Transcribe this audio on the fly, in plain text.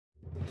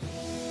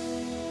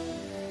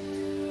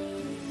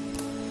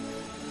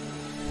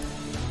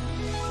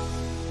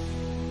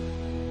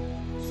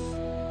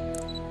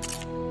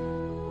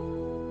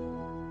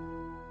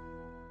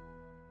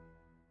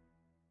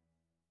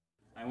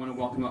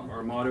welcome up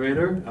our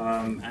moderator,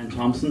 Anne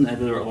Thompson,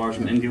 editor-at-large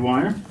from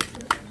IndieWire.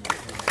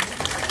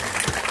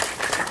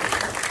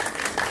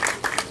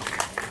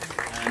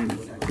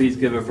 And please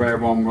give a very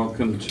warm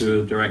welcome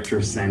to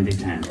director Sandi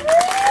Tan. Thanks,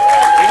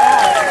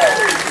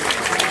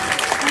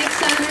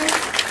 Senator.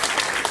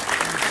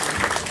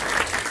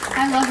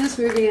 I love this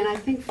movie, and I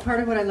think part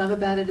of what I love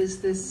about it is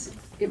this.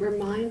 It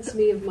reminds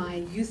me of my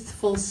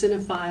youthful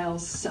cinephile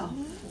self.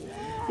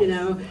 You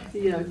know,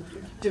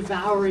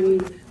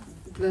 devouring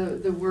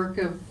the work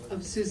of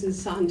Susan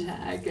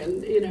Sontag,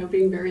 and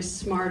being very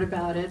smart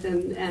about it,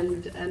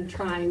 and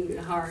trying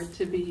hard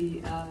to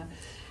be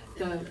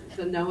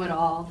the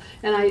know-it-all.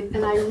 And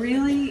I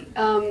really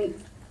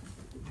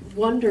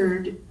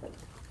wondered,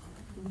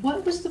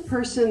 what was the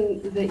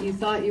person that you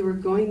thought you were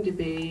going to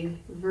be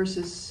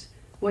versus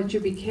what you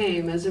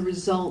became as a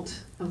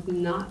result of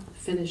not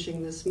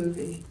finishing this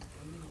movie?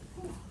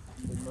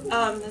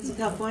 That's a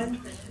tough one.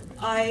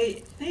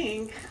 I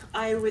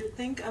would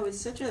think I was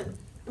such a,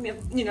 the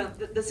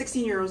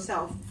 16-year-old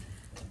self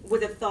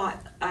would have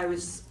thought I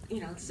was,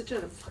 such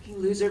a fucking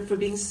loser for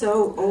being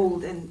so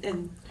old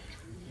and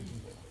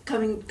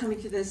coming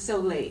to this so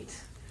late.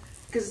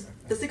 Because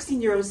the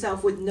 16-year-old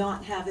self would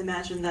not have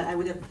imagined that I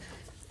would have,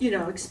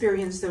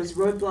 experienced those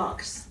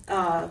roadblocks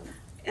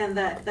and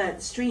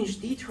that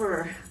strange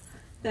detour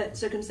that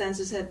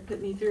circumstances had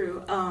put me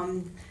through,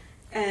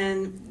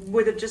 and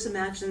would have just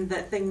imagined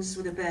that things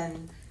would have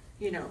been,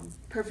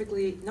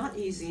 perfectly, not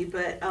easy,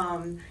 but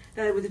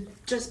that I would have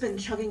just been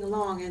chugging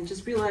along and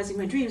just realizing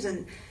my dreams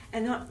and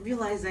not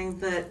realizing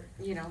that,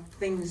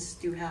 things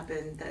do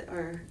happen that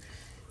are,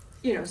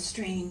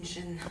 strange.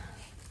 And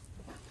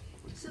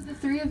so the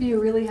three of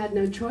you really had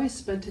no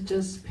choice but to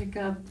just pick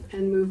up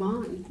and move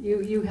on.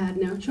 You had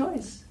no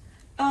choice.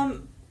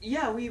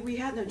 Yeah, we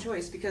had no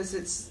choice, because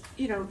it's,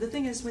 the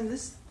thing is, when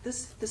this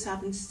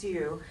happens to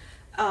you,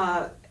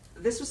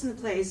 this was in a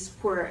place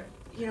where,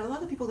 a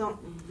lot of people don't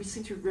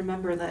seem to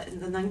remember that in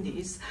the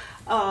 90s,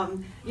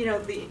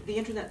 the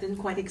internet didn't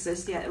quite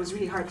exist yet. It was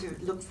really hard to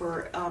look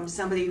for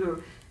somebody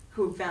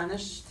who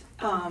vanished,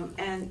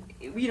 and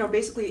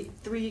basically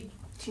 3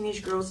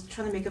 teenage girls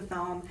trying to make a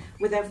film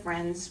with their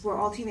friends. We're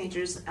all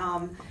teenagers.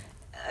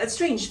 A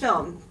strange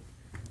film,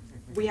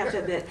 we have to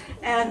admit,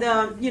 and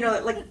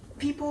like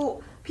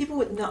people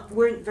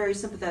weren't very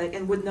sympathetic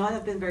and would not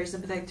have been very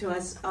sympathetic to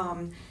us.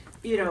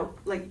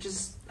 Like,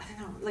 just, I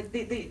don't know, like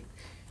they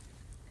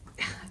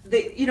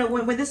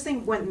when this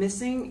thing went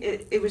missing,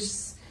 it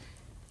was,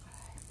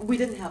 we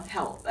didn't have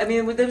help. I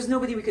mean, there was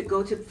nobody we could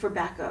go to for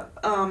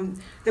backup.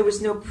 There was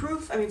no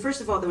proof. I mean,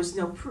 first of all, there was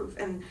no proof.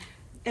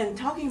 And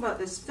talking about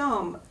this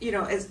film,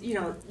 as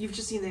you've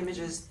just seen the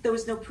images, there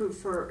was no proof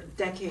for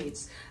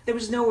decades. There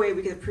was no way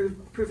we could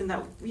have proven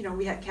that,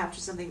 we had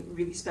captured something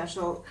really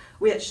special.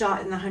 We had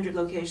shot in 100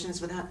 locations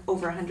with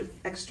over 100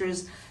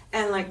 extras.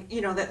 And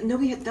that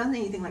nobody had done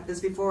anything like this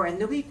before, and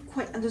nobody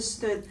quite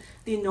understood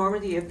the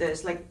enormity of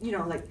this. Like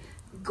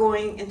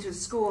going into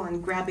school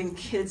and grabbing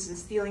kids and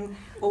stealing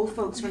old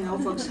folks from the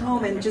old folks'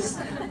 home, and just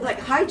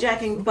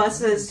hijacking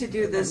buses to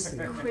do this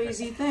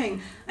crazy thing.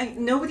 And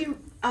nobody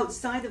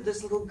outside of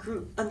this little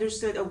group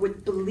understood or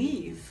would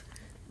believe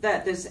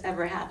that this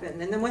ever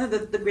happened. And then one of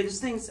the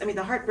greatest things,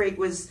 the heartbreak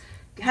was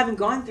having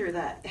gone through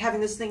that,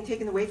 having this thing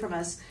taken away from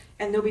us,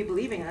 and nobody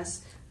believing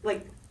us,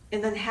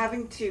 and then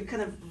having to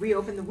kind of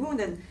reopen the wound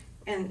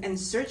and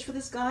search for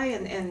this guy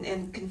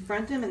and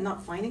confront him and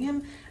not finding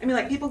him.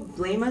 People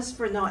blame us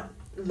for not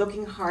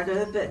looking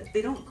harder, but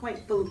they don't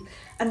quite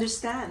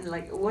understand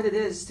what it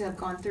is to have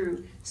gone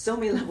through so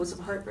many levels of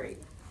heartbreak.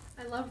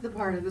 I love the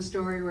part of the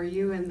story where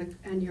you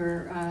and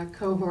your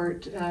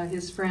cohort,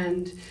 his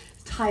friend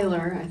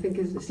Tyler, I think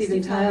is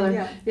Steve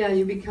Tyler. Yeah,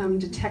 you become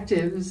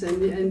detectives,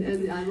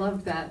 and I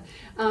love that.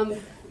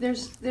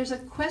 There's a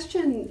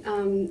question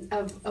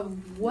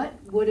of what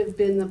would have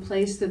been the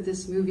place that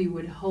this movie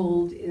would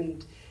hold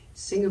in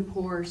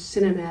Singapore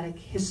cinematic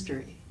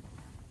history.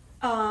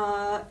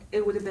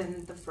 It would have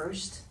been the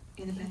first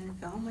independent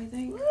film, I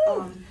think.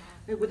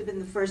 It would have been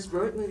the first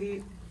road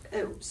movie.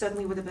 It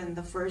certainly would have been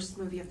the first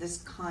movie of this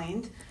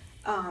kind.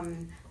 That's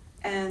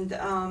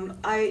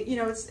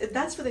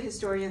for the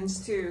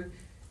historians to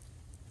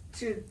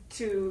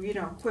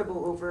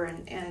quibble over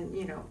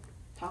and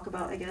talk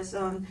about, I guess.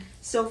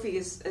 Sophie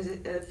is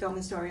a film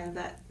historian of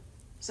that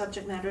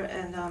subject matter,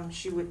 and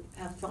she would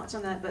have thoughts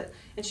on that.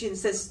 And she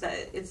insists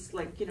that it's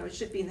it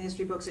should be in the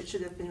history books. It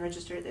should have been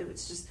registered. It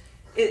was just.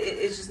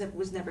 It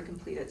was never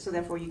completed, so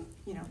therefore it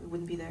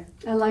wouldn't be there.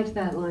 I liked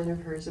that line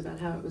of hers about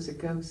how it was a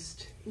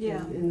ghost.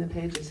 Yeah. in the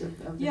pages of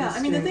the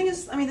history.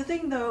 The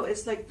thing though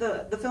is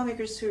the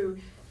filmmakers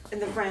and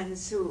the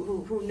friends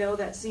who know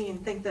that scene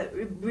think that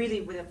it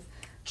really would have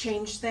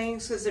changed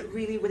things, because it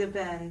really would have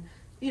been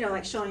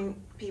showing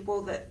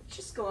people that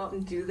just go out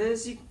and do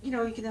this. You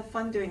can have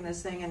fun doing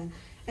this thing, and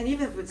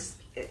even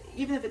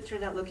if it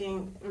turned out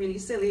looking really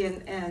silly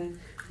and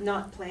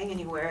not playing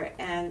anywhere,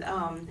 and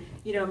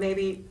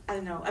maybe, I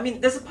don't know.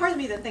 There's a part of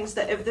me that thinks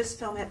that if this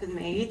film had been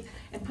made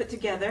and put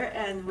together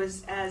and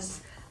was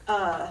as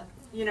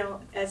you know,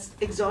 as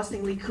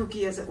exhaustingly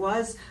kooky as it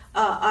was,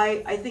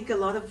 I think a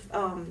lot of,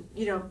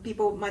 you know,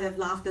 people might have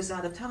laughed us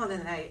out of town,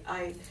 and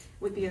I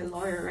would be a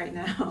lawyer right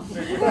now.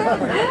 I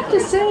have to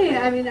say,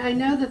 I mean, I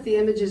know that the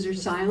images are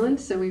silent,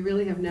 so we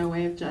really have no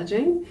way of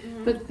judging,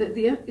 but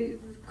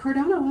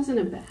Cardona wasn't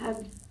a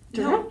bad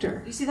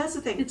director. No, you see, that's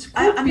the thing. It's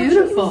quite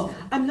beautiful.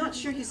 I'm not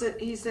sure he's a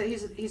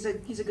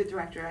good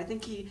director. I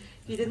think he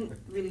didn't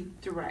really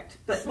direct.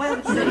 But what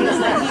I'm saying is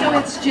like, so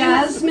it's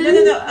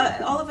Jasmine. No.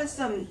 All of us,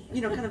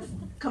 you know, kind of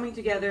coming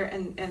together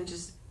and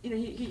just, you know,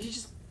 he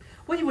just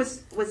what he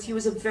was he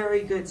was a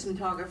very good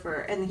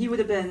cinematographer, and he would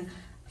have been,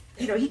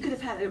 you know, he could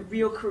have had a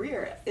real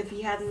career if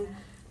he hadn't,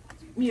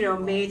 you know,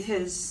 made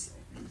his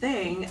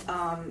thing.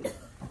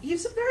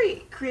 He's a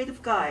very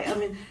creative guy. I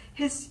mean,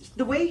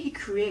 the way he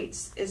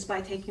creates is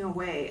by taking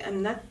away,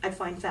 and that I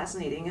find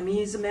fascinating. I mean,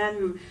 he's a man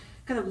who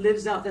kind of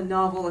lives out the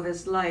novel of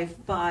his life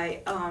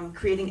by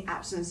creating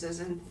absences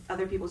in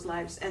other people's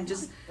lives, and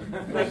just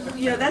like,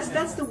 you know,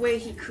 that's the way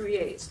he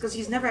creates, because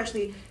he's never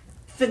actually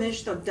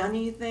finished or done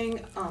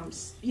anything,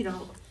 you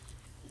know,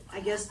 I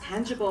guess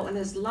tangible in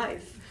his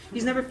life.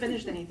 He's never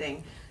finished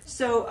anything.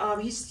 So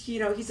he's, you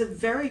know, he's a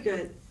very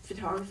good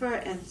photographer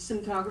and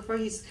cinematographer.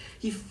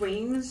 He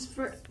frames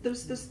for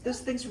those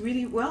things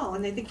really well,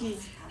 and I think he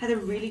had a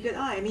really good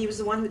eye. I mean, he was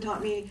the one who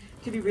taught me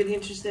to be really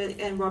interested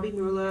in Robbie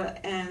Mueller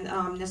and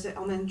Nestor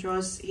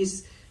Almendros.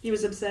 He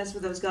was obsessed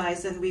with those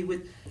guys, and we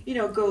would, you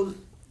know, go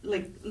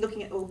like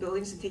looking at old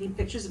buildings and taking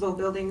pictures of old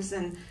buildings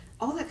and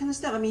all that kind of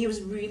stuff. I mean, he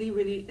was really,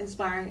 really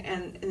inspiring,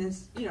 and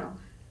it's, you know,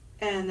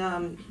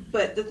 and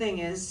but the thing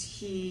is,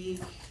 he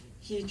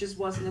just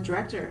wasn't a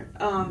director,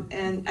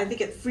 and I think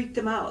it freaked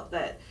him out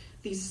that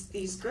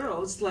these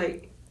girls,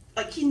 like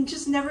he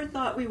just never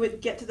thought we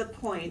would get to the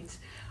point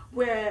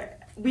where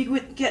we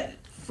would get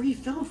free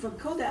film from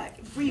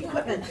Kodak, free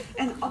equipment,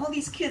 and all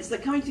these kids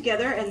like coming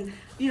together and,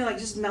 you know, like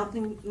just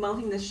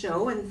mounting the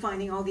show and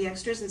finding all the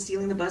extras and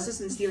stealing the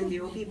buses and stealing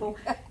the old people,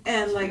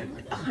 and like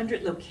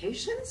 100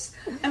 locations.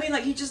 I mean,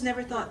 like, he just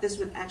never thought this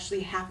would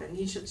actually happen.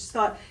 He just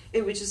thought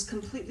it would just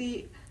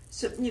completely,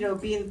 you know,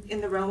 be in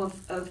the realm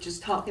of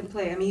just talk and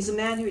play. I mean, he's a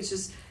man who is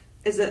just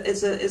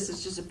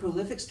just a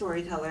prolific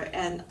storyteller,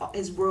 and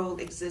his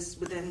world exists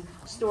within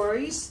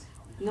stories,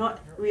 not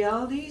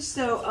reality.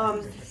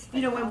 So,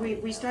 you know,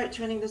 when we started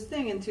turning this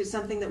thing into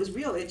something that was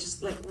real, it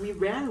just, like, we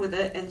ran with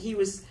it, and he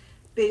was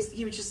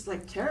just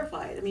like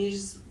terrified. I mean, he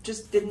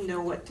just didn't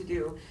know what to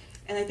do.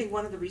 And I think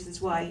one of the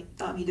reasons why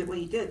he did what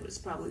he did was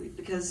probably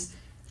because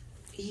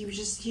he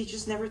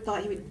just never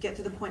thought he would get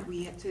to the point where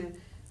he had to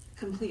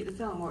complete the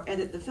film or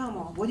edit the film,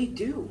 or what do you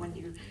do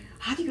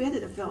how do you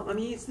edit a film? I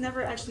mean, it's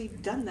never actually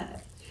done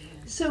that.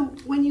 So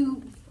when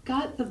you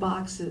got the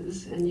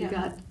boxes and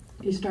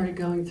you started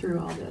going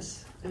through all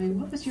this, I mean,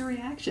 what was your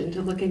reaction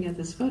to looking at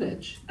this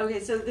footage? Okay,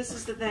 so this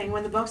is the thing.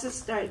 When the boxes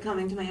started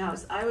coming to my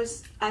house, I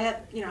was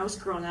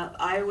grown up.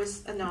 I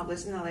was a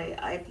novelist in LA.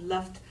 I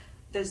left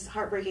this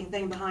heartbreaking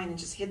thing behind and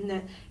just hidden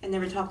it and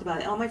never talked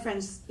about it. All my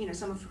friends, you know,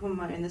 some of whom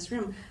are in this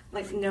room,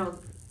 like,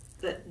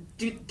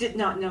 did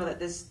not know that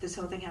this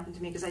whole thing happened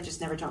to me, because I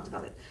just never talked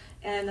about it.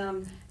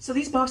 And so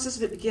these boxes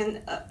would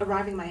begin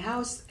arriving at my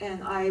house,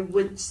 and I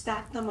would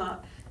stack them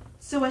up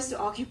so as to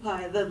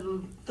occupy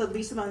the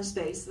least amount of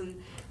space.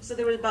 And so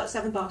there were about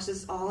 7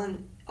 boxes all,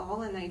 and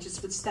I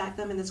just would stack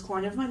them in this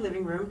corner of my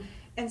living room.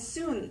 And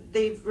soon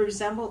they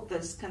resembled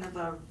this kind of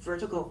a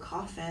vertical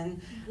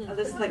coffin,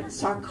 this like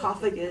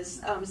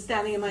sarcophagus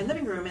standing in my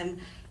living room.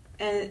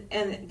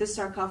 And this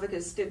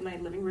sarcophagus stood in my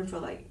living room for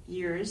like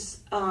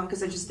years,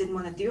 because I just didn't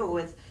want to deal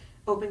with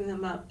opening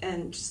them up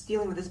and just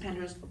dealing with this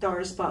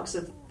Pandora's box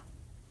of,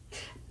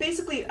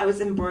 basically I was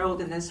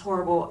embroiled in this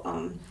horrible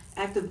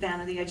act of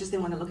vanity. I just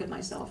didn't want to look at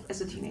myself as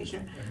a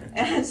teenager.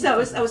 And so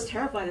I was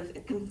terrified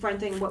of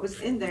confronting what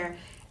was in there.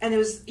 And it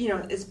was, you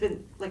know, it's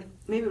been like,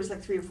 maybe it was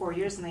like 3 or 4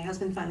 years, and my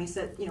husband finally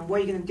said, you know, what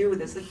are you going to do with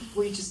this? Like,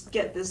 will you just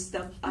get this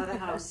stuff out of the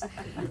house?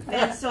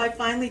 And so I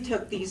finally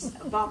took these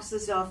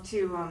boxes off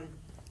to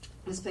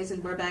this place in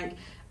Burbank,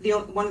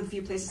 one of the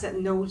few places that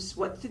knows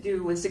what to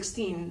do with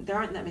 16. There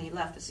aren't that many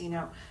left, as you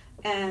know.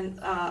 And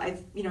I,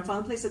 you know,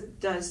 found a place that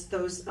does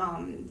those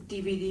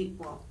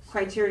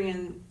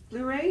Criterion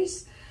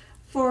Blu-rays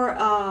for,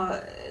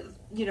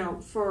 you know,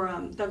 for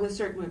Douglas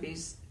Sirk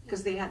movies,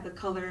 because they had the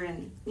color,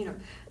 and, you know,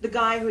 the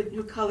guy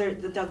who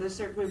colored the Douglas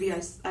Sirk movie,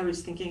 I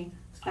was thinking,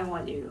 I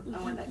want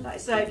that guy.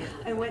 So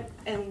I went,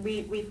 and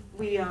we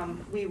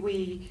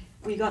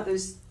got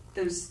those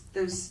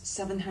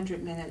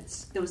 700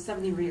 minutes, those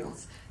 70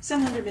 reels,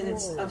 700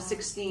 minutes of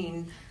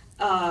 16.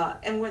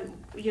 And when,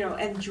 you know,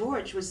 and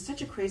George was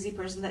such a crazy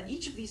person that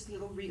each of these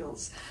little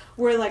reels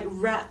were like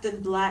wrapped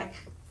in black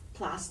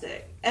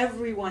plastic,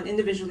 everyone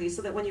individually,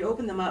 so that when you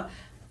open them up,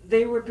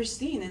 they were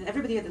pristine, and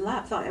everybody at the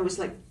lab thought I was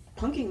like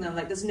punking them,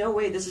 like, there's no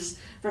way this is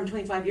from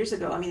 25 years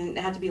ago. I mean,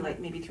 it had to be like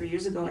maybe 3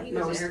 years ago at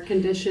most. Air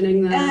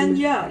conditioning them. And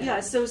yeah.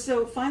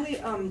 So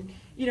finally,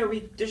 you know,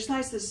 we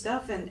digitized this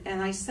stuff,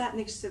 and I sat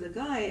next to the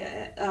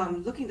guy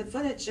looking at the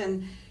footage,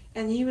 and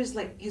he was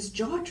like, his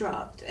jaw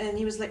dropped, and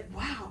he was like,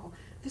 wow,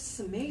 this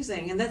is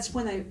amazing. And that's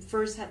when I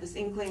first had this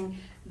inkling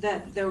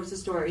that there was a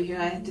story here.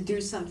 I had to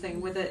do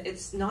something with it.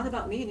 It's not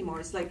about me anymore.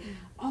 It's like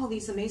all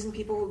these amazing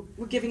people who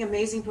were giving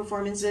amazing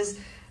performances,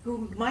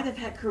 who might have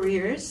had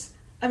careers.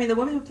 I mean, the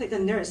woman who played the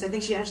nurse, I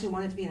think she actually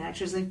wanted to be an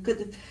actress. Like,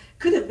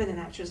 could have been an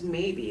actress,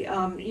 maybe.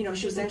 You know,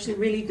 she was actually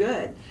really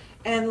good.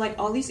 And like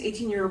all these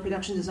 18-year-old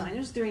production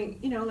designers doing,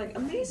 you know, like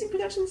amazing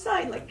production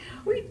design. Like,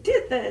 we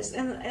did this.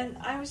 And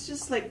I was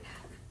just like,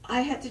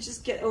 I had to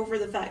just get over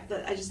the fact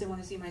that I just didn't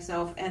want to see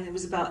myself. And it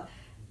was about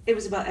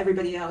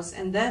everybody else.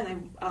 And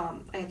then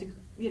I had to,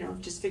 you know,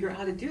 just figure out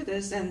how to do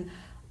this. And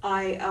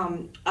I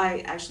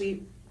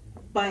actually,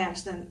 by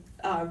accident,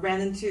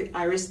 ran into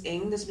Iris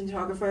Ng, the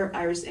cinematographer,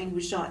 Iris Ng, who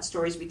shot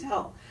Stories We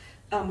Tell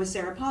with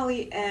Sarah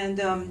Polley.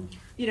 And,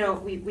 you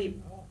know,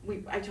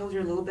 I told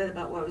her a little bit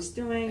about what I was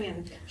doing,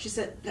 and she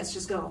said, let's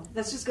just go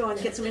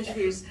and get some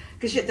interviews,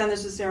 because she had done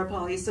this with Sarah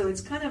Polley. So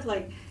it's kind of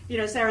like, you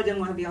know, Sarah didn't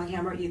want to be on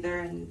camera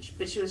either,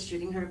 but she was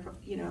shooting her,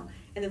 you know,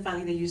 and then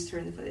finally they used her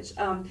in the footage.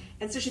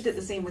 And so she did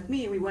the same with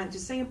me. We went to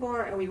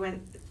Singapore, and we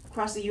went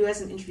across the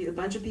US and interviewed a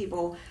bunch of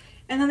people.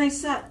 And then I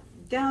sat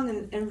down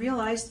and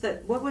realized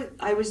that what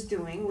I was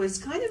doing was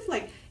kind of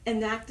like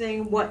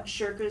enacting what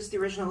Shirkers, the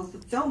original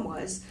film,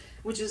 was,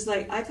 which is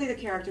like, I played a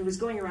character who was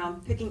going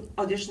around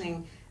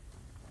auditioning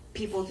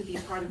people to be a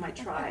part of my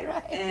tribe.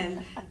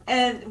 Right.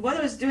 And what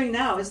I was doing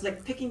now is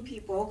like picking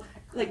people,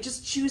 like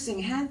just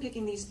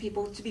handpicking these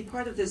people to be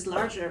part of this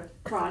larger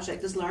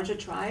project, this larger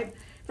tribe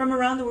from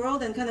around the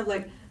world, and kind of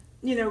like,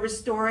 you know,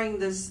 restoring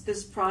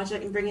this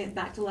project and bringing it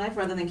back to life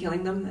rather than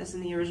killing them as in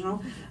the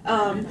original.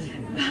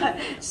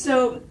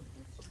 So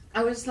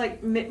I was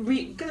like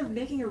kind of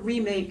making a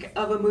remake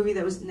of a movie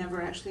that was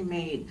never actually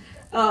made.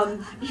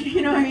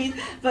 You know what I mean?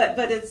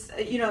 But it's,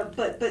 you know,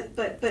 but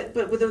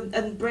with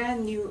a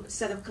brand new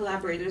set of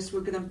collaborators who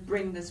are going to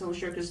bring this whole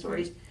Shirker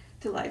story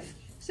to life.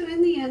 So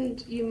in the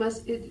end,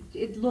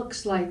 it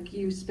looks like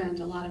you spent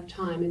a lot of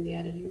time in the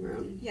editing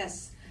room.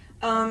 Yes.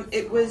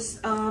 It was,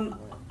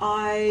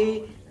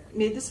 I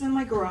made this in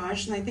my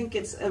garage, and I think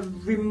it's a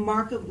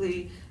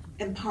remarkably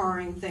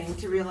empowering thing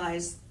to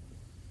realize,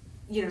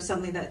 you know,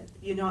 suddenly that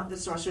you're not the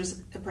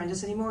sorcerer's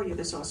apprentice anymore, you're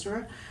the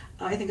sorcerer.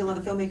 I think a lot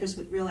of filmmakers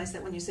would realize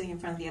that when you're sitting in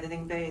front of the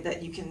editing bay,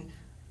 that you can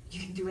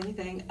do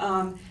anything.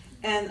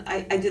 And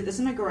I did this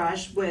in my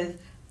garage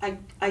with,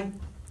 I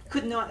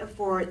could not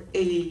afford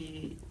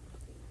a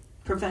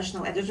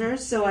professional editor,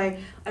 so I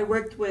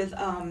worked with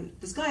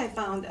this guy I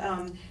found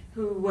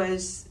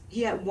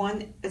he had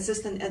one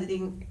assistant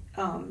editing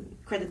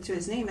credit to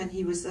his name, and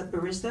he was a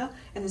barista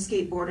and a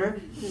skateboarder.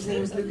 His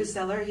name is Lucas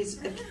Seller.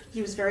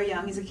 He was very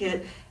young, he's a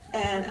kid.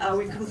 And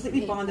we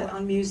completely bonded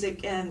on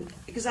music, and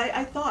because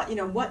I thought, you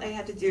know, what I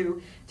had to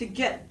do to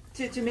get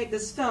to make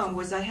this film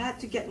was I had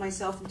to get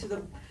myself into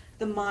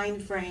the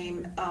mind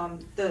frame,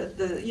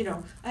 you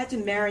know, I had to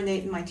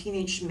marinate in my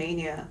teenage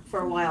mania for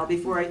a while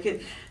before I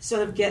could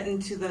sort of get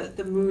into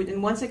the mood.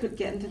 And once I could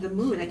get into the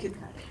mood, I could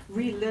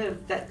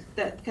relive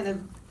that kind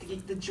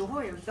of the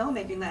joy of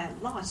filmmaking that I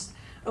had lost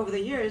over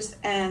the years,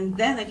 and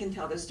then I can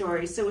tell the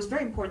story. So it was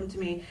very important to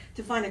me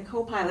to find a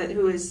co-pilot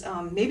who is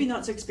maybe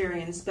not so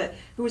experienced, but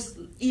who was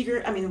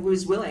eager, who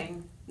was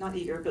willing, not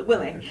eager, but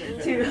willing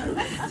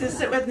to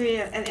sit with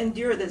me and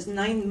endure this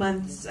 9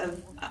 months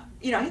of,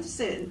 you know, I hate to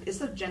say it, it's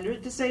so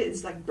gendered to say it,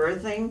 it's like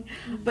birthing,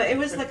 but it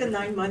was like a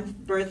 9-month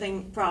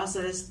birthing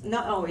process,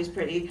 not always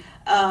pretty.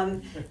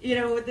 You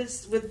know, with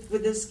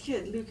this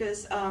kid,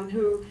 Lucas,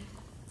 who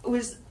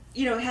was,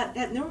 you know,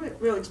 had no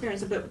real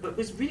experience, but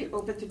was really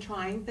open to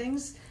trying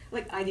things,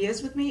 like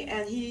ideas with me.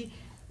 And he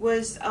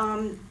was,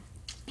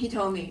 he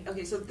told me,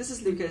 okay, so this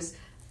is Lucas,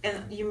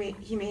 and he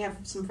may have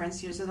some friends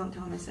here, so don't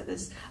tell him I said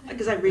this,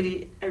 because I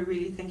really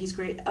think he's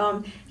great.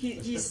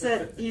 He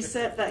said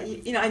that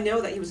you know, I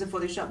know that he was a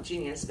Photoshop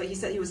genius, but he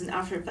said he was an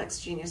After Effects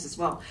genius as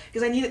well,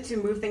 because I needed to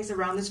move things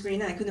around the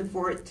screen, and I couldn't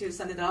afford to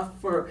send it off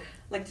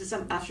to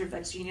some After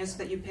Effects genius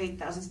that you paid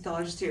thousands of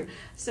dollars to.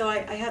 So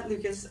I had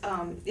Lucas,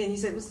 and he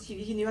said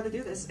he knew how to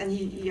do this, and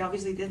he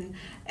obviously didn't.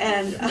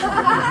 And and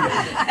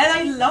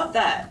I love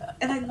that.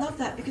 And I love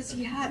that because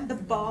he had the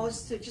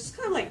balls to just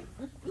kind of like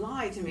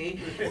lie to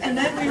me. And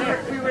then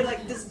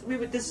we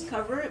would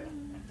discover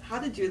how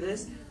to do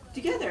this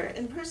together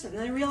in person.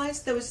 And I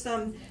realized there was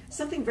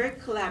something very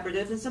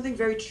collaborative and something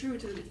very true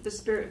to the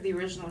spirit of the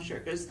original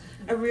Shirkers,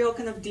 a real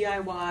kind of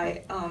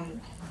DIY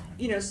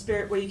you know,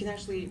 spirit where you can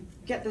actually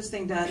get this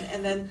thing done.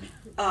 And then,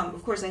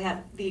 of course, I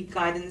had the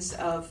guidance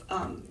of,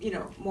 you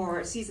know,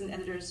 more seasoned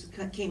editors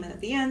who came in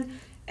at the end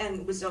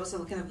and was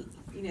also kind of,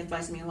 you know,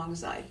 advising me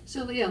alongside.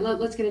 So yeah,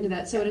 let's get into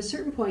that. So at a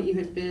certain point, you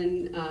had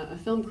been a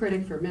film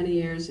critic for many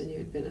years, and you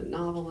had been a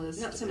novelist.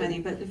 Not so many,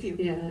 but a few.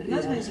 Yeah,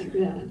 not so many.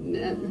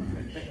 Yeah,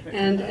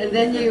 and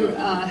then you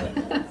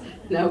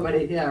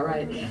nobody. Yeah,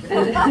 right.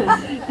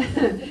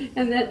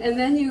 And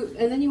then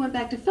you went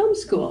back to film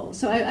school.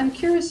 So I'm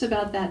curious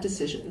about that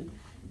decision.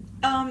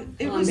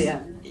 It was,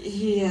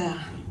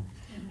 yeah.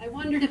 I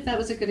wondered if that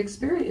was a good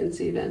experience,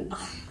 even.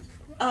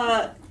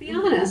 Be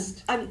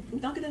honest. I'm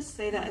not going to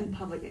say that in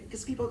public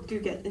because people do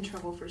get in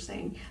trouble for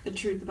saying the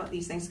truth about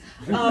these things.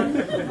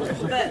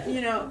 But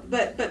you know,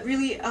 but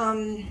really,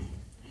 I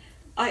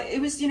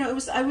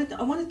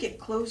wanted to get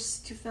close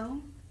to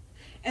film,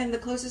 and the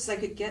closest I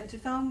could get to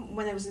film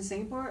when I was in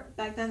Singapore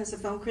back then as a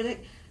film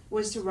critic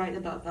was to write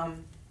about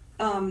them.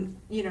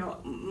 You know,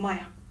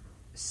 my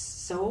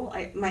soul,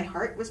 my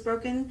heart was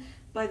broken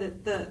by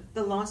the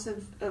loss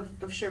of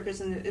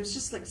Shirkers, and it was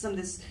just like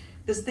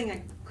this thing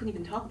I couldn't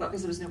even talk about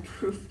because there was no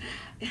proof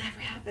it ever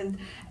happened.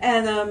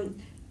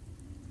 And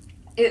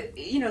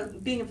you know,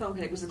 being a film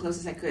critic was the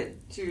closest I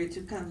could to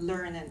kind of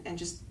learn and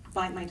just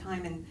bide my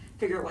time and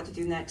figure out what to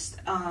do next.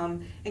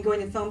 And going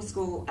to film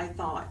school, I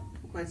thought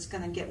was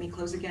going to get me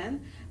close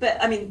again.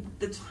 But I mean,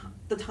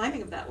 the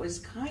timing of that was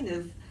kind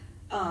of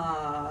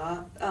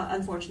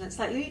unfortunate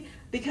slightly,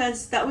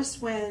 because that was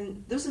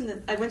when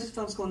I went to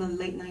film school in the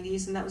late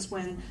 90s, and that was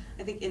when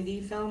I think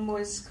indie film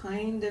was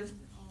kind of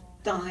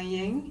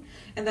dying,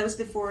 and that was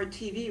before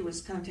TV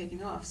was kind of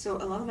taking off. So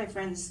a lot of my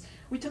friends,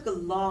 we took a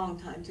long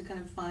time to kind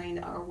of find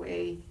our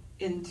way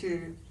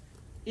into,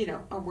 you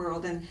know, our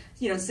world. And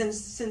you know,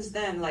 since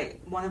then,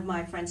 like one of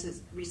my friends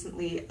has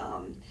recently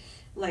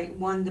like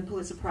won the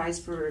Pulitzer Prize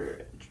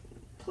for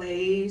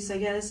plays, I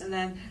guess, and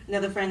then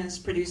another friend is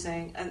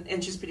producing,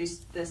 and she's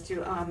produced this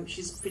too.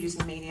 She's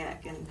producing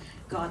Maniac and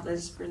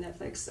Godless for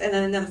Netflix, and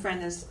then another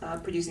friend is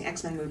producing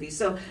X-Men movies.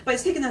 So, but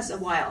it's taken us a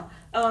while.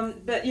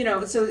 But you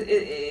know, so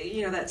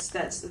you know, that's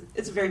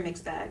it's a very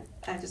mixed bag,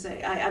 I have to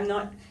say. I'm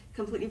not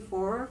completely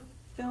for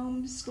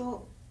film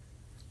school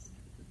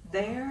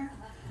there.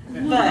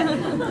 But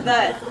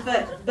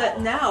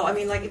now, I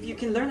mean, like, if you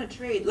can learn a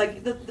trade,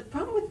 like, the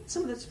problem with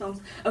some of those films,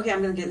 okay,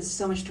 I'm going to get in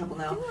so much trouble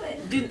now.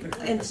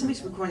 And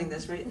somebody's recording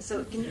this, right?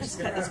 So can you just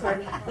cut this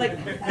part?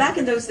 Like, back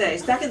in those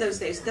days,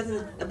 it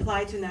doesn't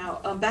apply to now.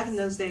 Back in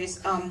those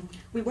days,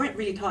 we weren't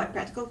really taught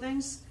practical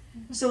things.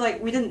 So, like,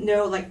 we didn't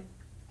know, like,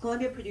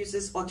 Columbia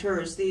produces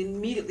auteurs. They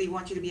immediately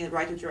want you to be a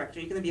writer-director.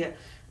 You're going to be a,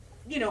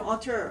 you know,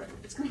 auteur.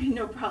 It's going to be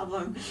no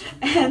problem.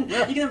 And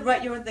you're going to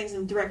write your own things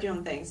and direct your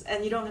own things.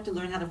 And you don't have to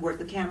learn how to work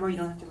the camera. You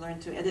don't have to learn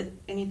to edit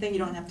anything. You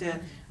don't have to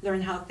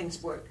learn how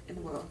things work in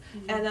the world.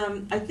 Mm-hmm.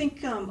 And I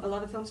think a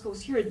lot of film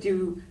schools here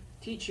do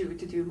teach you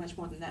to do much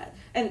more than that.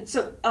 And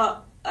so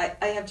I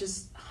have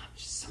just, I'm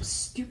just so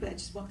stupid. I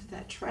just walked into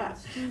that trap.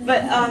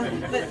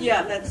 But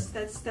yeah,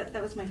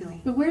 that was my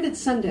feeling. But where did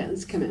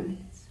Sundance come in?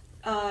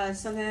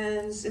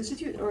 Sundance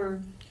Institute,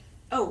 or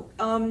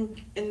in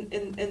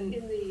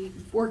the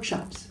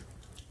workshops.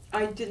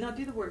 I did not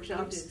do the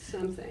workshops. You did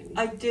something.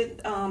 I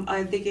did.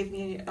 They gave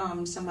me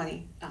some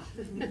money,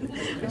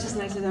 which is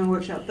nicer than a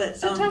workshop. But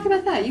so talk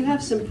about that. You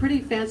have some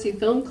pretty fancy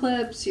film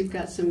clips. You've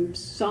got some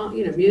song,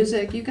 you know,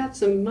 music. You got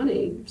some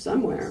money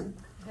somewhere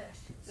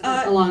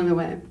along the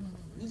way.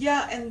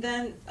 Yeah, and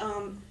then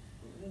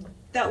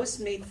that was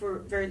made for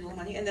very little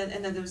money. And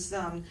then there was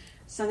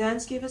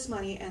Sundance gave us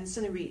money, and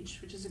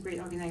Cinereach, which is a great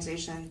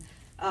organization,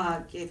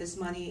 gave us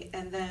money,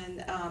 and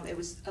then it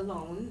was a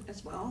loan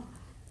as well.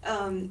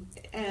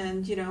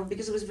 And you know,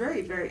 because it was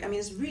very, very, I mean,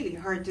 it's really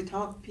hard to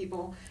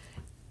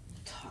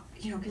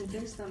you know,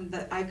 convince them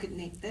that I could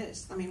make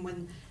this. I mean,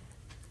 when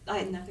I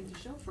had nothing to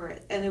show for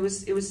it, and it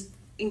was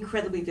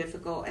incredibly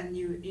difficult, and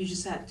you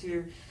just had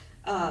to,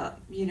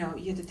 you know,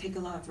 you had to take a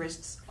lot of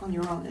risks on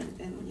your own,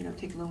 and you know,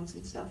 take loans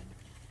and stuff.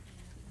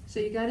 So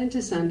you got into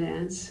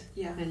Sundance,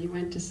 yeah, and you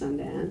went to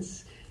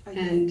Sundance,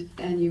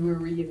 and you were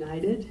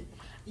reunited.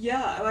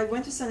 Yeah, I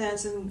went to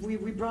Sundance, and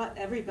we brought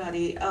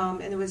everybody,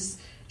 and it was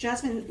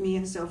Jasmine, me,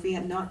 and Sophie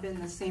had not been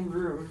in the same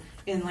room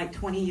in like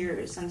 20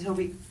 years until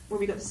when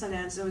we got to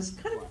Sundance. It was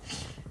kind of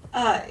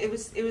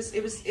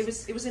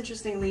it was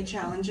interestingly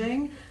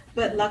challenging,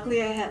 but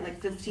luckily I had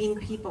like 15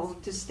 people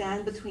to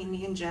stand between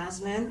me and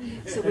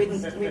Jasmine, so we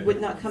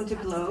would not come to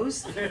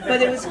blows.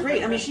 But it was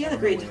great. I mean, she had a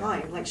great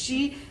time. Like,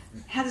 she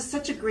had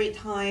such a great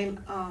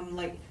time,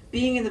 like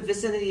being in the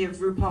vicinity of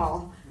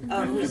RuPaul,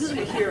 who's a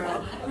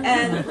hero,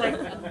 and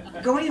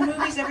like going to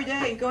movies every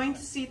day and going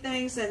to see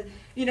things, and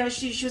you know,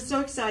 she was so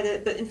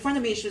excited. But in front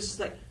of me, she was just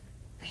like,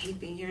 I hate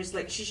being here. It's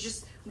like she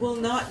just will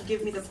not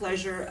give me the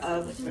pleasure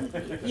of,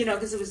 you know,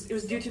 because it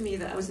was due to me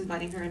that I was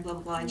inviting her and blah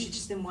blah blah, and she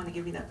just didn't want to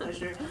give me that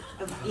pleasure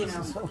of, you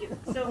know.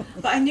 So,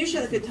 but I knew she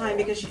had a good time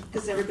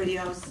because everybody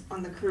else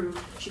on the crew,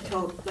 she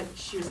told, like,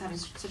 she was having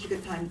such a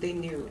good time. They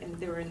knew, and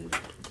they were in,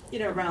 you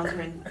know, around her,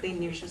 and they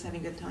knew she was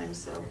having a good time.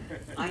 So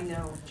I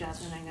know,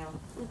 Jasmine, I know,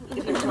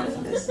 if you're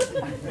watching this.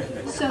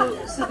 So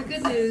the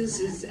good news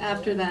is,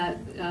 after that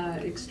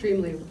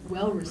extremely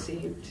well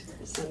received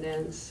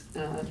Sundance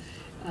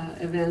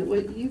event,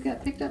 you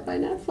got picked up by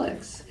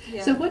Netflix.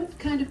 Yeah. So what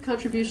kind of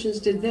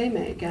contributions did they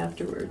make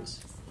afterwards?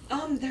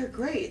 They're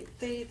great.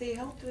 They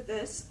helped with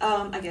this,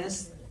 I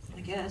guess.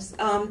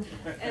 And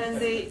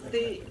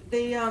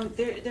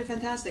they're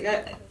fantastic.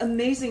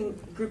 Amazing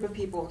group of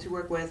people to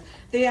work with.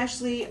 They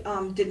actually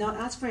did not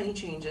ask for any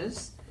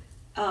changes.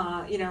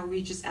 You know,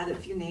 we just added a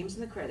few names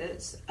in the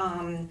credits. You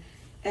know,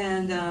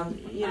 and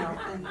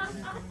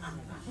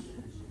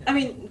I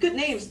mean, good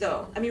names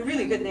though. I mean,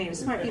 really good names.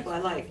 Smart people I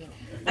like.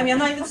 I mean, I'm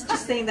not even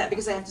just saying that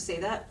because I have to say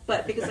that,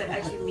 but because I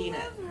actually mean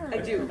it. I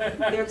do.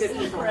 They're good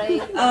people.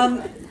 That's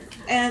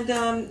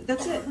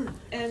it.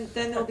 And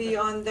then they'll be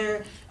on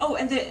their. Oh,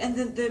 and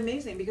they're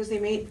amazing because they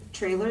made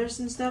trailers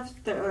and stuff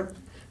that are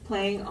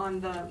playing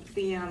on the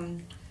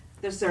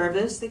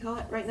service, they call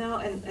it right now,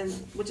 and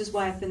which is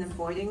why I've been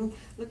avoiding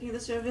looking at the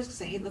service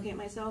because I hate looking at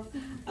myself.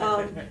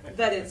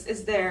 But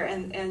it's there,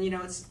 and you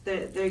know,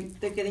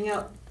 they're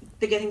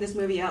getting this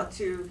movie out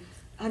to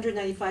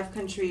 195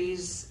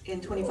 countries in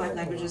 25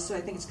 languages. So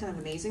I think it's kind of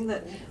amazing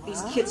that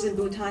these kids in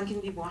Bhutan can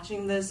be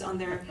watching this on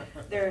their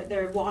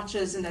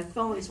watches and their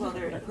phones while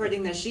they're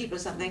herding their sheep or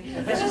something.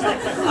 It's just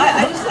like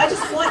I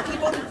just want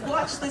people to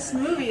watch this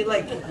movie,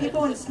 like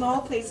people in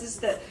small places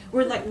that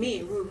were like me,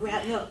 who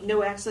had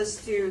no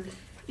access to,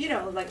 you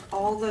know, like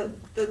all the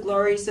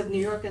glories of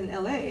New York and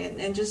LA,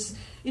 and just,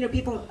 you know,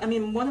 people. I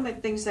mean, one of my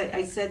things that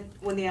I said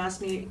when they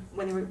asked me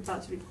when they were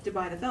about to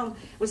buy the film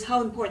was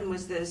how important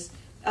was this.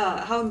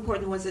 How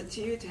important was it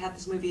to you to have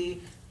this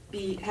movie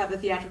have a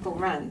theatrical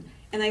run?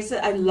 And I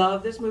said, I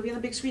love this movie on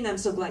the big screen. I'm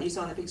so glad you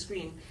saw it on the big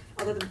screen.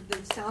 Although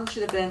the sound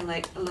should have been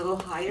like a little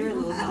higher, a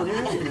little louder.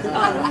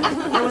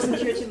 I wasn't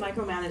here to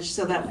micromanage,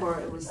 so therefore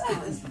it was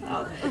not as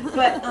loud.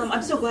 But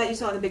I'm so glad you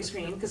saw it on the big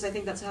screen because I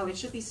think that's how it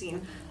should be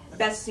seen,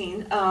 best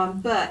seen.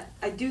 But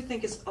I do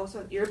think it's also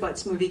an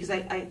earbuds movie because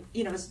I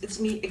you know, it's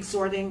me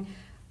exhorting,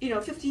 you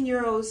know, 15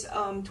 euros,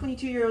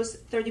 22 euros,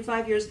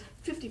 35 euros,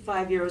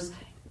 55 euros.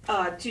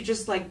 To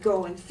just like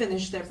go and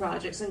finish their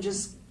projects and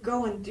just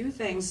go and do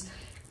things.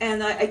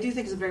 And I do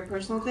think it's a very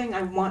personal thing.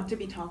 I want to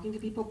be talking to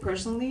people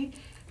personally.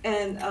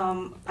 And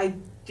I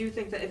do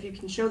think that if you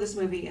can show this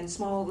movie in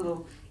small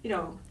little, you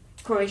know,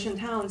 Croatian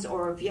towns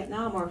or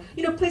Vietnam or,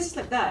 you know, places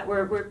like that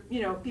where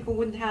you know, people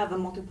wouldn't have a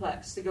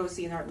multiplex to go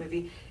see an art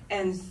movie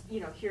and, you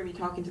know, hear me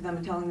talking to them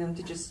and telling them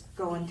to just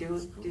go and do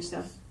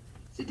stuff.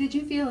 So did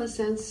you feel a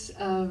sense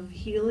of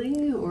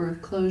healing or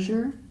of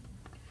closure?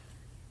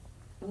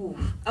 Ooh.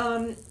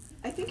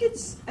 I think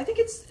it's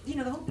you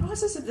know, the whole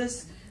process of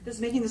this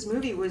making this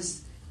movie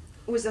was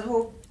a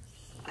whole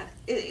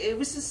it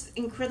was just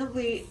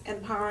incredibly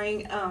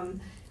empowering,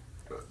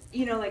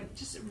 you know, like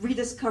just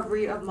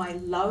rediscovery of my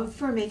love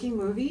for making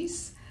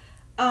movies.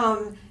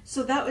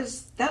 So that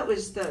was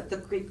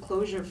the great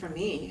closure for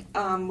me,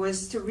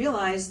 was to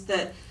realize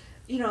that,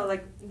 you know,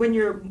 like when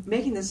you're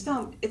making this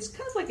film, it's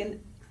kind of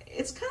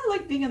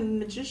like being a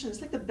magician.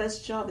 It's like the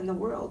best job in the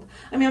world.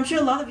 I mean, I'm sure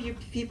a lot of you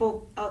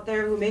people out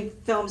there who make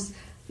films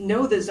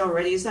know this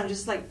already, so I'm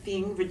just like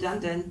being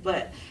redundant,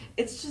 but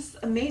it's just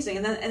amazing.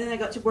 And then I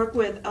got to work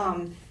with,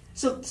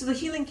 so the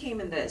healing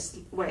came in this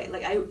way.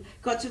 Like I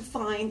got to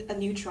find a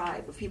new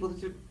tribe of people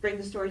to bring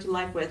the story to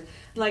life with.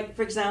 Like,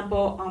 for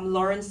example,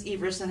 Lawrence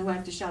Everson, who I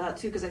have to shout out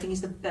to because I think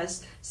he's the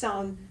best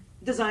sound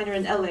designer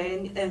in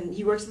LA, and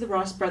he works at the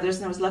Ross Brothers,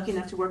 and I was lucky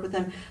enough to work with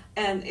him.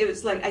 And it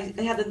was like I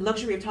had the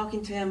luxury of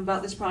talking to him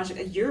about this project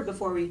a year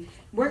before we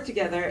worked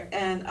together,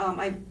 and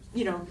I,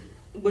 you know,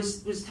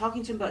 was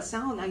talking to him about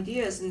sound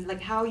ideas and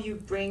like how you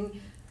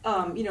bring,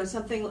 you know,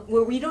 something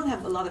where we don't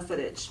have a lot of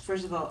footage.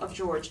 First of all, of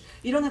George,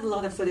 you don't have a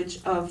lot of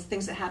footage of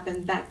things that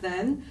happened back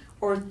then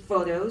or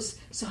photos.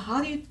 So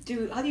how do you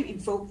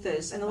evoke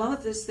this? And a lot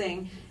of this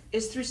thing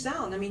is through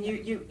sound. I mean,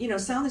 you know,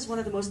 sound is one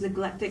of the most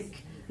neglected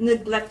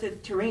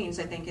terrains,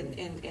 I think,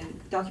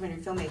 in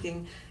documentary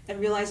filmmaking, and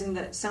realizing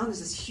that sound is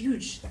this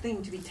huge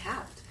thing to be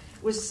tapped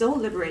was so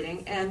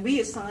liberating. And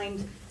we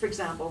assigned, for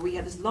example, we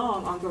had this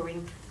long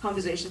ongoing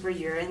conversation for a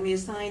year, and we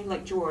assigned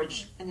like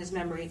George and his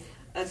memory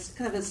as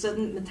kind of a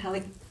sudden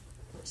metallic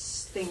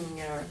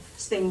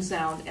sting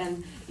sound,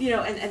 and you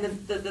know, and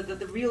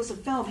the reels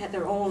of film had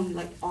their own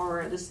like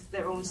aura,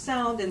 their own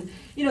sound, and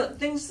you know,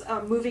 things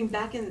moving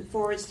back and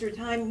forwards through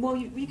time. Well,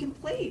 you can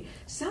play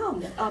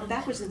sound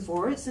backwards and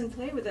forwards and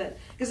play with it,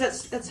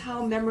 because that's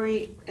how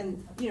memory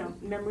and, you know,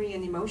 memory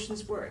and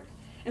emotions work.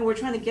 And we're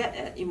trying to get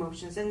at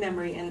emotions and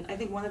memory, and I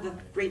think one of the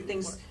great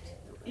things,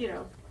 you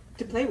know,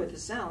 to play with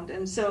is sound.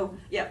 And so,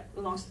 yeah,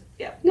 no,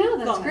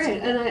 that's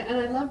great. And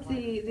I loved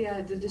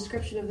the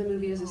description of the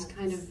movie as this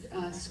kind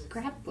of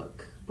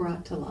scrapbook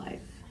brought to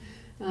life.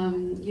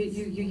 You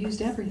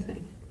used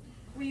everything.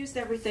 We used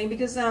everything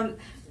because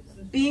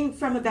being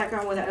from a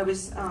background where I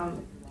was,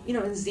 you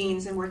know, in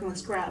zines and working with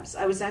scraps,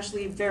 I was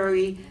actually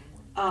very.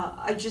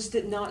 I just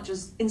did not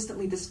just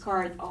instantly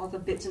discard all the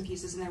bits and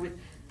pieces, and I would.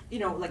 You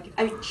know, like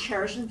I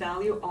cherish and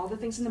value all the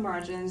things in the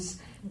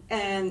margins,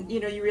 and you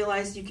know, you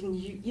realize you can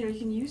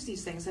use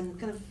these things and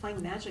kind of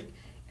find magic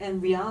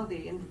and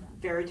reality and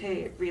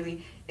verite,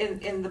 really,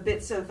 in the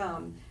bits of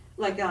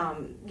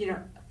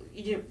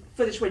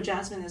footage where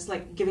Jasmine is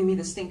like giving me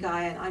the stink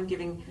eye, and I'm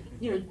giving,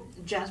 you know,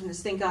 Jasmine the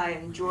stink eye,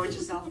 and George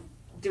is off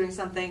doing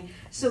something.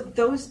 So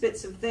those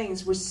bits of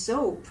things were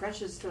so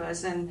precious to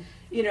us, and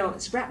you know,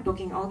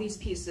 scrapbooking all these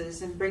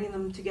pieces and bringing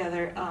them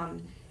together.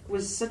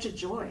 Was such a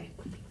joy.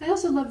 I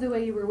also love the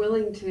way you were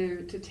willing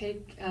to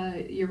take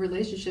your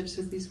relationships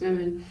with these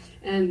women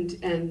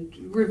and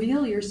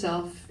reveal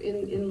yourself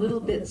in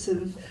little bits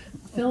of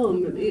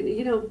film,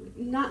 you know,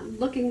 not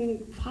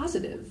looking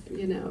positive,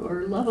 you know,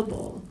 or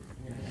lovable.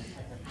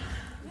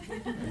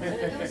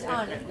 Who's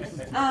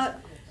honest? I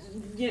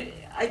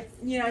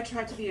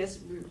tried to be as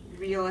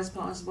real as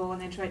possible,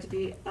 and I tried to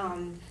be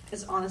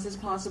as honest as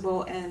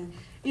possible. And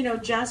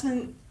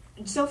Jasmine,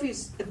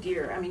 Sophie's a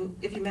dear. I mean,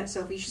 if you met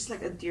Sophie, she's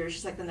like a dear.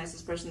 She's like the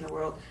nicest person in the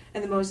world,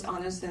 and the most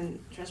honest and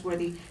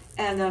trustworthy.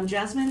 And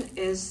Jasmine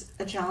is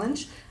a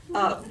challenge,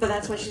 but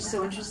that's why she's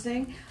so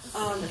interesting.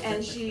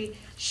 And she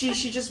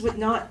just would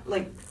not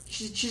like.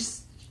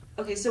 She's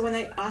okay. So when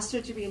I asked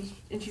her to be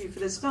interviewed for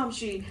this film,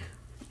 she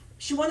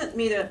wanted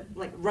me to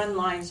like run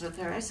lines with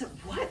her. I said,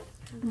 "What?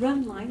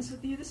 Run lines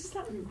with you? This is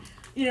not,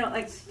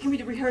 like, can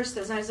we rehearse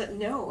this?" And I said,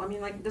 "No, I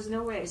mean, like, there's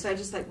no way." So I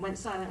just like went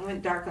silent and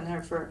went dark on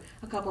her for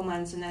a couple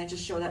months, and then I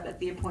just showed up at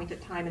the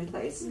appointed time and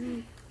place.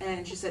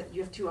 And she said,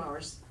 "You have 2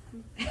 hours."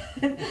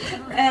 And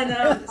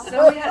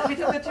so we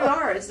took the 2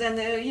 hours, and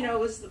it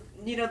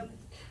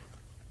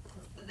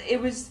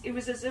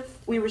was as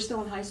if we were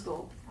still in high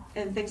school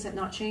and things had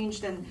not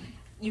changed, and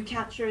you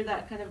capture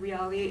that kind of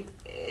reality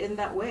in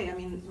that way. I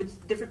mean,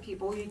 with different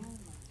people,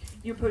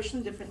 you approach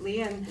them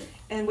differently,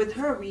 and with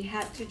her, we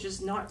had to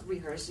just not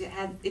rehearse.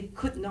 It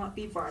could not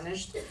be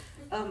varnished.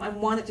 I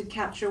wanted to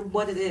capture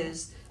what it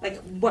is,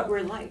 like what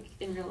we're like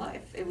in real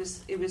life. Yeah.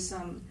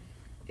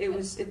 That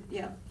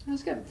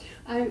was good.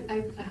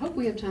 I hope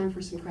we have time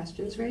for some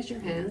questions. Raise your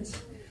hands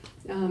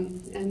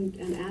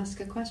and ask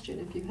a question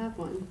if you have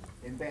one.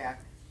 In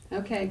back.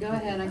 Okay, go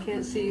ahead. I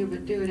can't see you,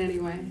 but do it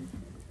anyway.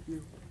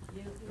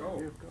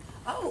 Go.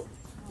 Oh,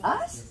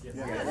 us?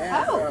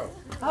 Yeah.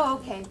 Oh,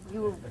 okay.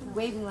 You were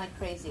waving like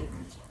crazy.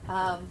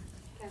 Can't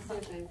see a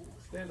thing.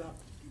 Stand up.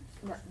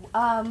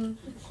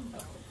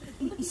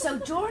 So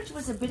George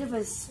was a bit of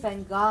a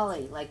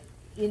Svengali, like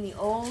in the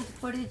old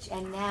footage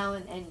and now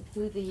and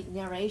through the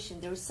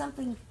narration. There was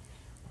something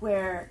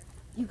where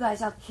you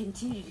guys all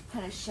continued to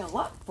kind of show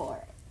up for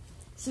it.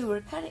 So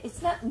we're kind of,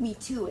 it's not Me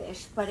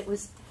Too-ish, but it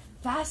was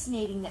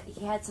fascinating that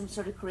he had some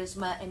sort of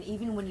charisma, and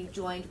even when you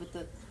joined with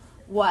the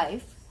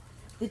wife,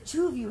 the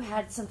two of you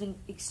had something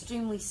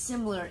extremely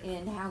similar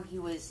in how he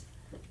was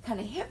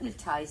kind of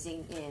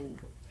hypnotizing in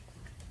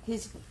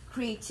his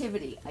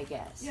creativity, I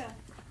guess. Yeah,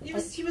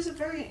 he was a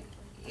very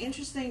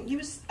interesting.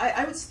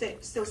 I would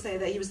still say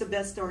that he was the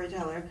best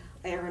storyteller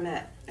I ever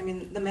met. I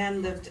mean, the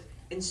man lived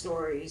in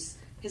stories.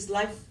 His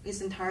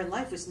entire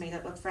life was made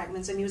up of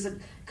fragments, and he was a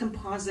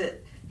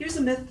composite. He was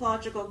a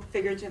mythological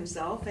figure to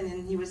himself, and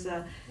then he was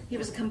a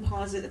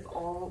composite of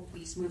all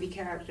these movie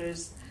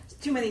characters. It's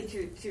too many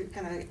to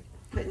kind of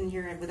put in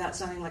here without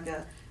sounding like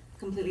a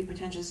completely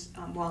pretentious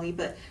Wally,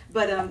 but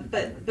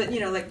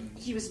like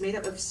he was made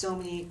up of so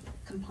many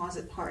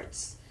composite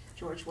parts.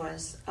 George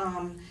was.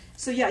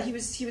 So yeah, he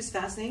was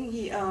fascinating.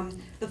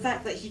 The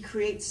fact that he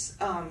creates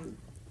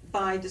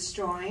by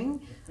destroying,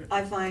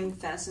 I find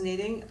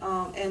fascinating.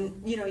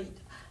 And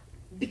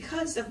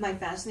because of my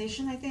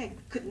fascination, I think I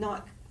could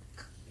not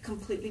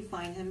completely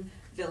find him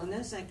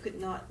villainous. I could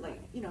not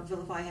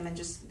vilify him and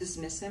just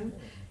dismiss him,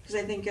 because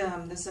I think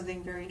there's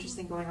something very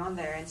interesting going on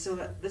there. And so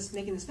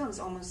making this film is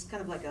almost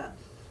kind of like a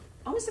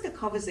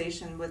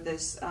conversation with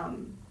this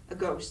a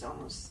ghost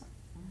almost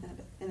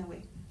in a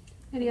way.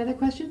 Any other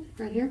question?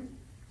 Right here.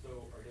 So,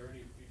 are there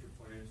any future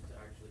plans to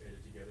actually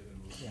edit together the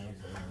movie? I'm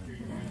sure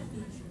you can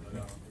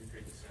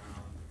recreate the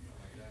sound,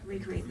 like that.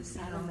 Recreate the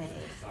sound. Amazing.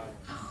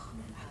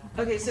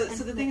 Okay, so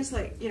the thing is,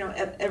 like,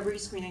 at every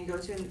screening I go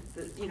to, and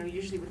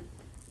usually with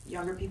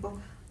younger people,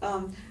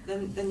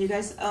 than you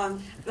guys,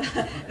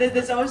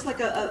 there's always like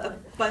a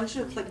bunch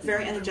of like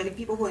very energetic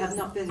people who have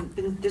not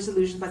been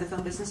disillusioned by the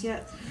film business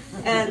yet,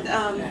 and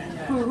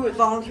who would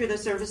volunteer their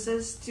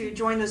services to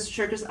join the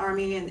Shirkers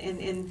army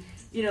in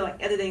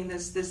like editing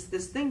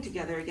this thing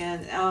together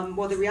again.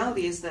 Well, the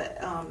reality is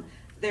that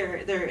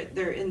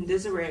they're in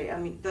disarray. I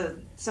mean,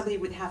 somebody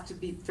would have to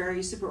be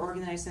very super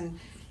organized and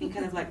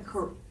kind of like,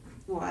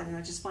 I don't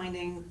know, just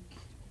finding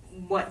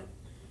what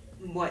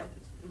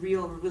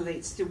real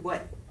relates to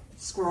what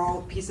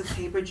scrawled piece of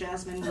paper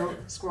Jasmine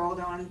scrawled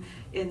on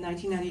in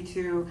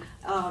 1992,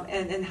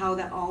 and how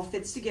that all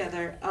fits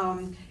together.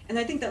 And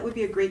I think that would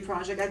be a great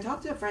project. I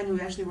talked to a friend who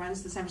actually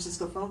runs the San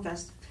Francisco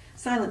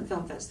Silent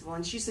Film Festival,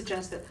 and she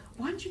suggested,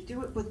 why don't you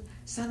do it with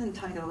silent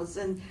titles?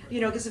 And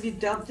because if you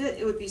dubbed it,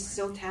 it would be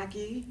so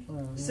tacky.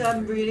 So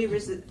I'm really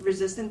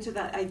resistant to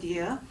that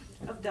idea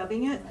of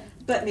dubbing it.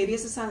 But maybe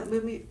as a silent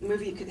movie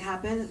it could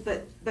happen.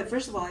 But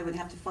first of all, I would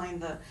have to find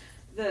the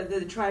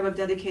tribe of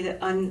dedicated,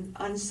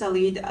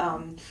 unsullied,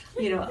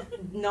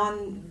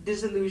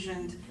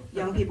 non-disillusioned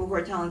young people who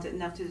are talented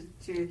enough to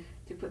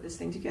put this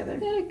thing together.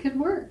 Yeah, it could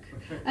work.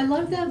 I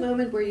love that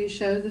moment where you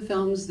showed the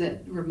films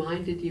that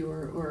reminded you,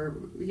 or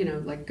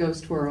like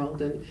Ghost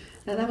World, and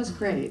that was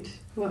great.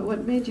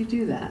 What made you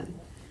do that?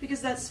 Because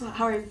that's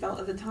how I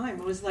felt at the time.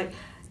 It was like,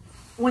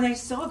 when I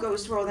saw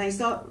Ghost World and I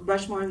saw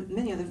Rushmore and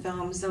many other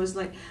films, I was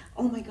like,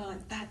 oh my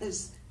God, that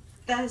is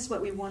what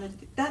we wanted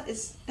to do. That.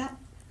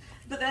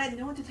 But I had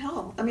no one to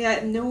tell. I mean, I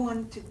had no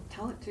one to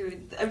tell it to.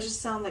 I would just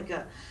sound like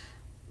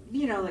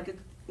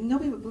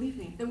nobody would believe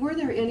me. And were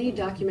there any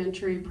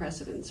documentary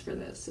precedents for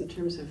this in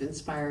terms of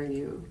inspiring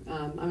you?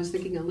 I was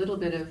thinking a little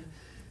bit of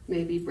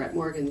maybe Brett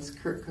Morgan's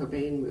Kurt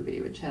Cobain movie,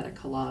 which had a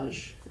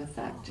collage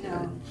effect to No,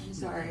 I'm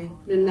sorry.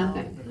 it.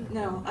 Nothing.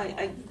 No,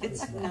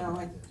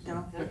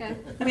 no. Okay.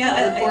 I mean,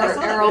 I Or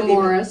saw that Errol movie,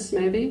 but, Morris,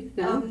 maybe?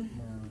 No?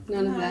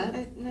 None of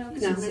that? No,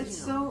 'cause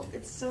No.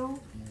 it's so,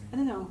 I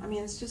don't know. I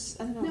mean, it's just,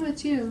 I don't know. No,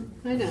 it's you.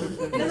 I know. No,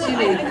 It's no,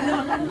 you.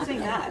 I'm not saying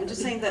that. I'm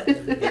just saying that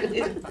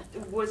it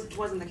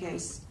wasn't the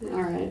case.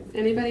 All right.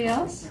 Anybody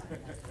else?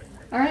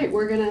 All right,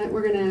 we're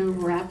gonna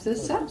wrap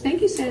this up.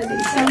 Thank you,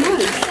 Sandy, so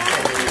much.